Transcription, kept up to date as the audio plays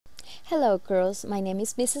Hello girls, my name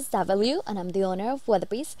is Mrs. W and I'm the owner of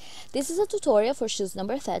Wetherby's. This is a tutorial for shoes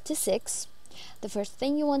number 36. The first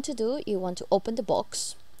thing you want to do, you want to open the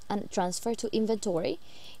box and transfer to inventory.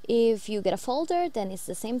 If you get a folder, then it's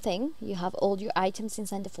the same thing. You have all your items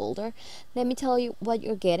inside the folder. Let me tell you what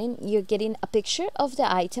you're getting. You're getting a picture of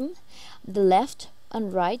the item, the left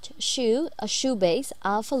and right shoe, a shoe base,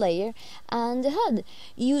 alpha layer, and the hood.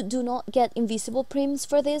 You do not get invisible prims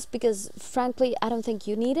for this because frankly I don't think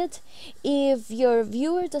you need it. If your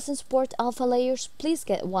viewer doesn't support alpha layers, please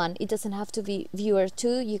get one. It doesn't have to be viewer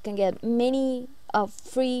 2. You can get many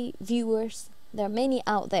free viewers. There are many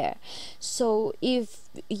out there. So if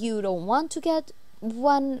you don't want to get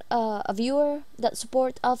one a viewer that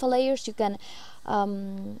support alpha layers, you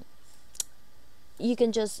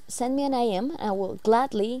can just send me an IM and I will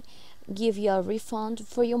gladly give you a refund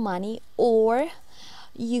for your money, or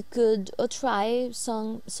you could try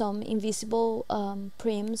some invisible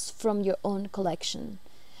prims from your own collection.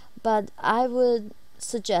 But I would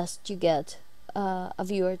suggest you get a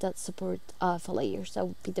viewer that supports alpha layers. That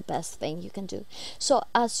would be the best thing you can do. So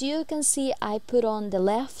as you can see, I put on the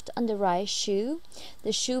left and the right shoe,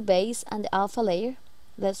 the shoe base and the alpha layer.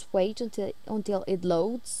 Let's wait until it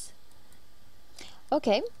loads.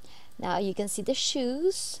 Okay, now you can see the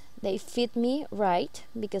shoes. They fit me right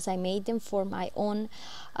because I made them for my own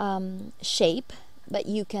shape, but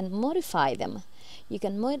you can modify them. You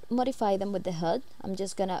can modify them with the hood. I'm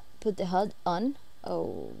just gonna put the hood on.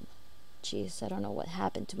 Oh jeez, I don't know what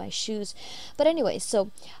happened to my shoes, but anyway,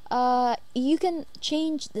 so you can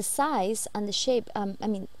change the size and the shape, I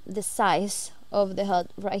mean the size of the hood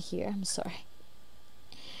right here. I'm sorry.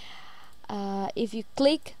 If you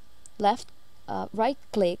click right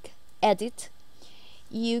click, edit,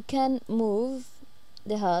 you can move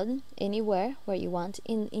the HUD anywhere where you want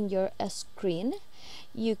in your screen.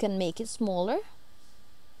 You can make it smaller,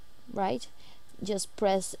 right? Just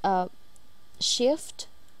press shift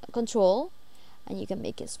control and you can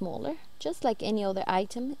make it smaller, just like any other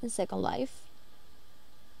item in Second Life.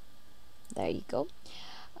 There you go.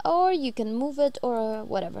 Or you can move it or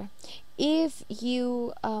whatever. If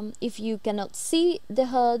you cannot see the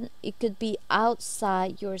HUD, it could be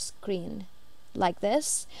outside your screen like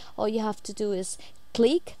this. All you have to do is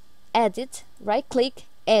click, edit, right click,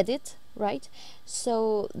 edit, right?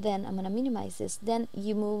 So then I'm gonna minimize this. Then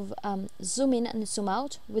you move zoom in and zoom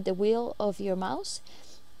out with the wheel of your mouse.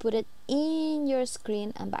 Put it in your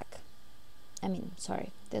screen and back. I mean,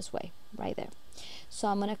 sorry, this way, right there. So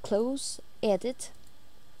I'm gonna close, edit.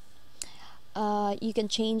 You can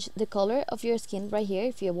change the color of your skin right here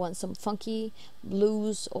if you want some funky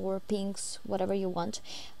blues or pinks, whatever you want.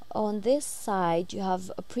 On this side you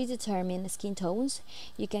have a predetermined skin tones.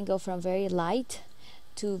 You can go from very light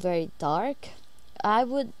to very dark. I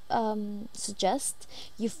would suggest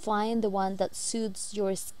you find the one that suits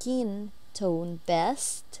your skin tone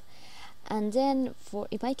best, and then for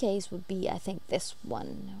in my case would be, I think, this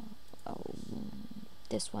one.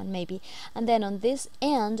 This one maybe. And then on this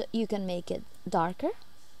end you can make it darker,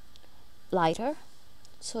 lighter.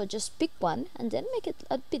 So just pick one and then make it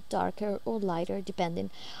a bit darker or lighter depending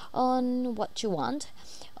on what you want.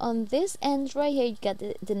 On this end right here you get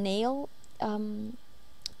the nail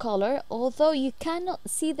color, although you cannot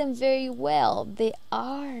see them very well. They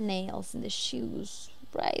are nails in the shoes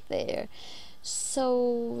right there.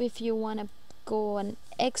 So if you want to go an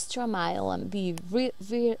extra mile and be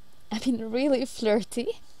really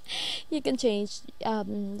flirty, you can change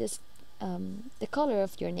the color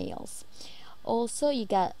of your nails. Also, you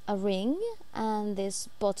got a ring and this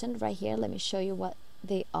button right here. Let me show you what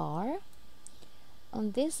they are.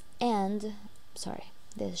 On this end, sorry,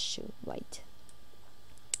 this shoe, right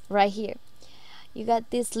here, you got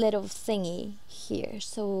this little thingy here.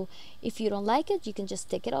 So if you don't like it, you can just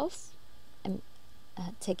take it off and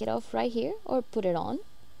take it off right here, or put it on,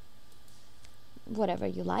 whatever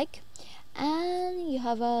you like. And you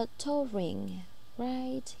have a toe ring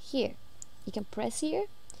right here. You can press here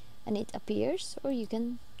and it appears, or you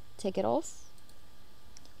can take it off.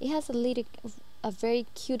 It has a very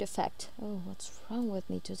cute effect. Oh, what's wrong with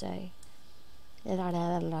me today?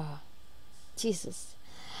 Jesus.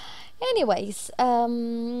 Anyways,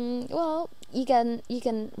 well, you can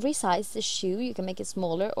resize the shoe. You can make it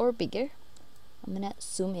smaller or bigger. I'm gonna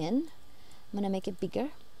zoom in. I'm gonna make it bigger,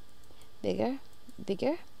 bigger,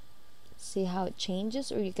 bigger. See how it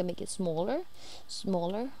changes? Or you can make it smaller,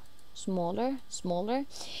 smaller, smaller, smaller.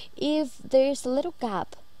 If there's a little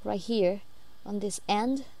gap right here on this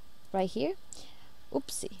end right here,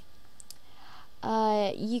 oopsie,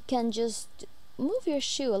 you can just move your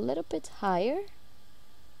shoe a little bit higher,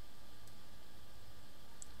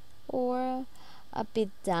 or a bit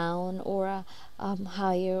down, or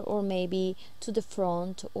higher, or maybe to the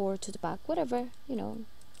front or to the back, whatever,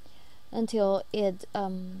 until it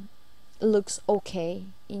looks okay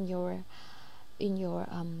in your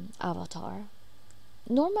avatar.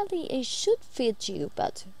 Normally it should fit you,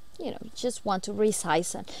 but just want to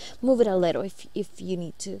resize and move it a little if you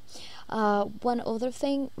need to. One other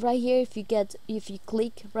thing right here, if you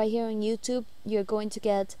click right here on YouTube, you're going to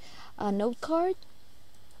get a note card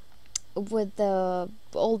with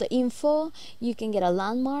all the info. You can get a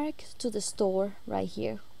landmark to the store right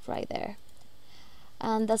here, right there.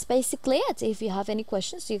 And that's basically it. If you have any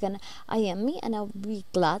questions, you can IM me, and I'll be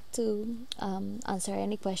glad to answer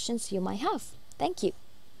any questions you might have. Thank you.